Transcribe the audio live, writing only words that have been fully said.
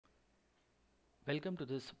Welcome to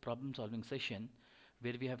this problem solving session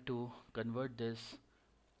where we have to convert this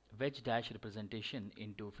wedge dash representation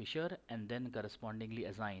into Fisher and then correspondingly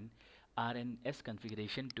assign RNS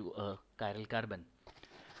configuration to a chiral carbon.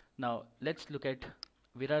 Now let's look at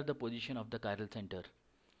where are the position of the chiral center.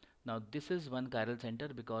 Now this is one chiral center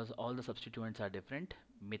because all the substituents are different,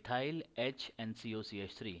 methyl, H and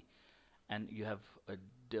COCH3, and you have a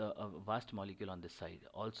vast molecule on this side.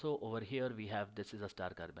 Also over here we have, this is a star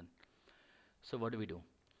carbon. So what do?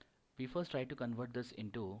 We first try to convert this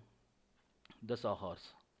into the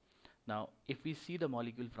sawhorse. Now if we see the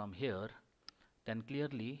molecule from here, then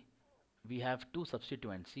clearly we have two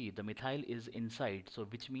substituents. See, the methyl is inside, so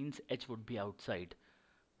which means H would be outside.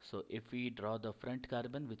 So if we draw the front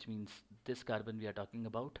carbon, which means this carbon we are talking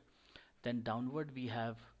about, then downward we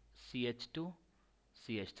have CH2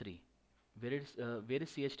 CH3. Where is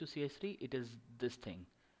CH2 CH3? It is this thing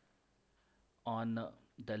on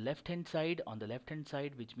the left hand side. On the left hand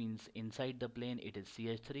side, which means inside the plane it is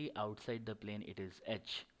CH3, outside the plane it is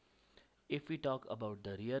H. If we talk about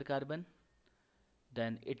the rear carbon,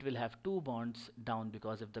 then it will have two bonds down,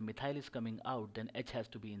 because if the methyl is coming out, then H has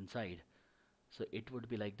to be inside, so it would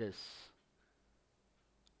be like this.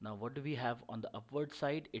 Now what do we have on the upward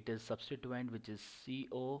side? It is substituent, which is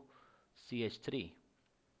COCH3,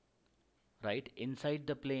 right? Inside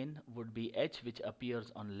the plane would be H, which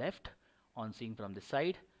appears on left on seeing from the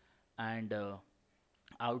side, and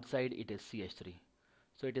outside it is CH3.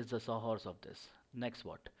 So it is the sawhorse of this. Next,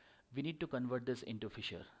 what we need to convert this into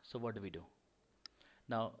Fisher. So what do?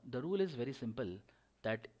 Now the rule is very simple,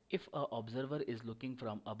 that if a observer is looking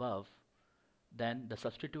from above, then the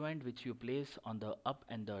substituent which you place on the up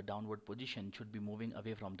and the downward position should be moving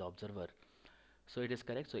away from the observer. So it is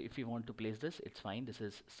correct. So if you want to place this, it's fine. This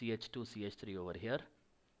is CH2 CH3 over here,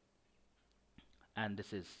 and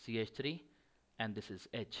this is CH3, and this is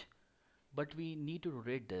H. But we need to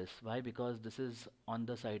rotate this. Why? Because this is on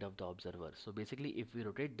the side of the observer. So basically if we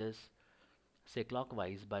rotate this, say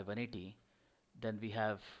clockwise by 180, then we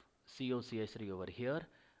have COCH3 over here,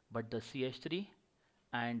 but the CH3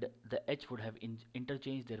 and the H would have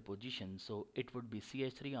interchanged their position, so it would be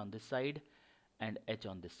CH3 on this side and H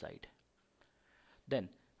on this side. Then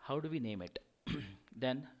how do we name it?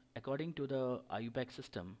 Then according to the IUPAC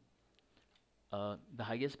system, the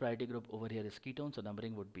highest priority group over here is ketone, so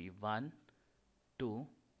numbering would be 1, 2,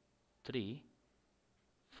 3,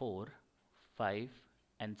 4, 5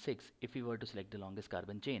 and 6 if we were to select the longest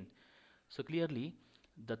carbon chain. So clearly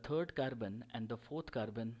the third carbon and the fourth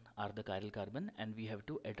carbon are the chiral carbon, and we have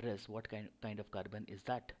to address what kind of carbon is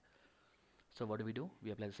that. So what do?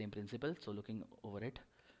 We apply the same principle. So looking over it,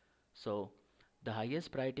 so the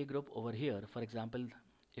highest priority group over here, for example,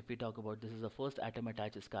 if we talk about, this is the first atom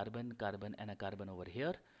attached is carbon, carbon and a carbon over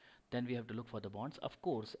here, then we have to look for the bonds. Of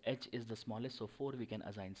course H is the smallest, so 4 we can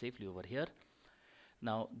assign safely over here.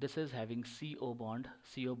 Now this is having CO bond.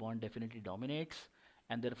 CO bond definitely dominates,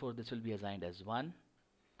 and therefore this will be assigned as 1.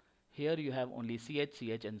 Here you have only CH,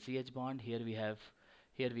 CH and CH bond. Here we have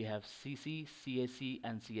CC, CAC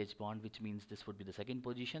and CH bond, which means this would be the second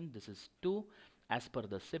position. This is 2 as per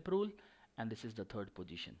the SIP rule, and this is the third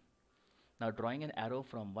position. Now drawing an arrow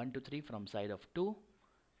from 1 to 3 from side of 2,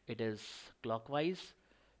 it is clockwise.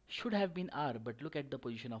 Should have been R, but look at the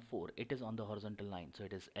position of 4. It is on the horizontal line, so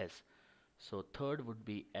it is S. So third would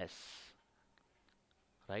be S,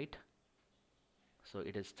 right? So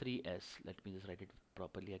it is 3S. Let me just write it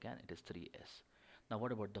properly again. It is 3S. Now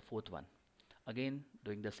what about the fourth one? Again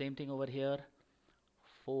doing the same thing over here.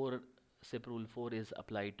 4 SIP rule 4 is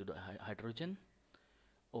applied to the hydrogen.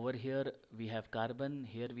 Over here we have carbon,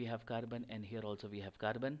 here we have carbon, and here also we have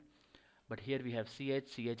carbon. But here we have CH,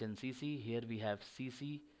 CH and CC. Here we have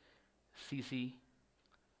CC, CC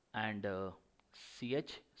and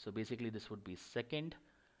CH. So basically this would be second,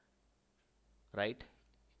 right?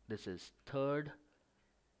 This is third,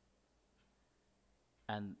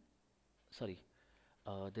 and sorry,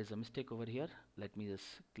 there's a mistake over here. Let me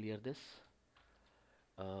just clear this.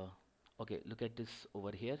 Okay, look at this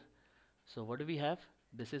over here. So what do we have?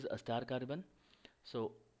 This is a star carbon,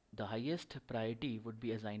 so the highest priority would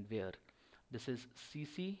be assigned where? This is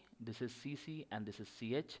CC, this is CC and this is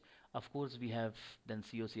CH. Of course we have then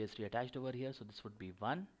COCH3 attached over here, so this would be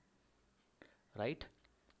 1, right?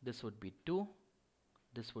 This would be 2,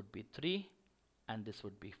 this would be 3 and this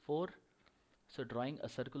would be 4. So drawing a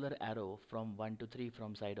circular arrow from 1 to 3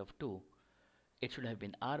 from side of 2, it should have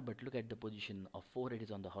been R, but look at the position of 4. It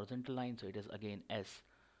is on the horizontal line, so it is again S.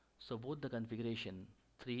 So both the configuration,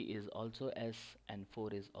 3 is also S and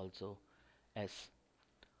 4 is also S.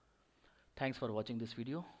 Thanks for watching this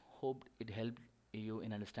video. Hope it helped you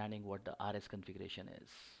in understanding what the RS configuration is.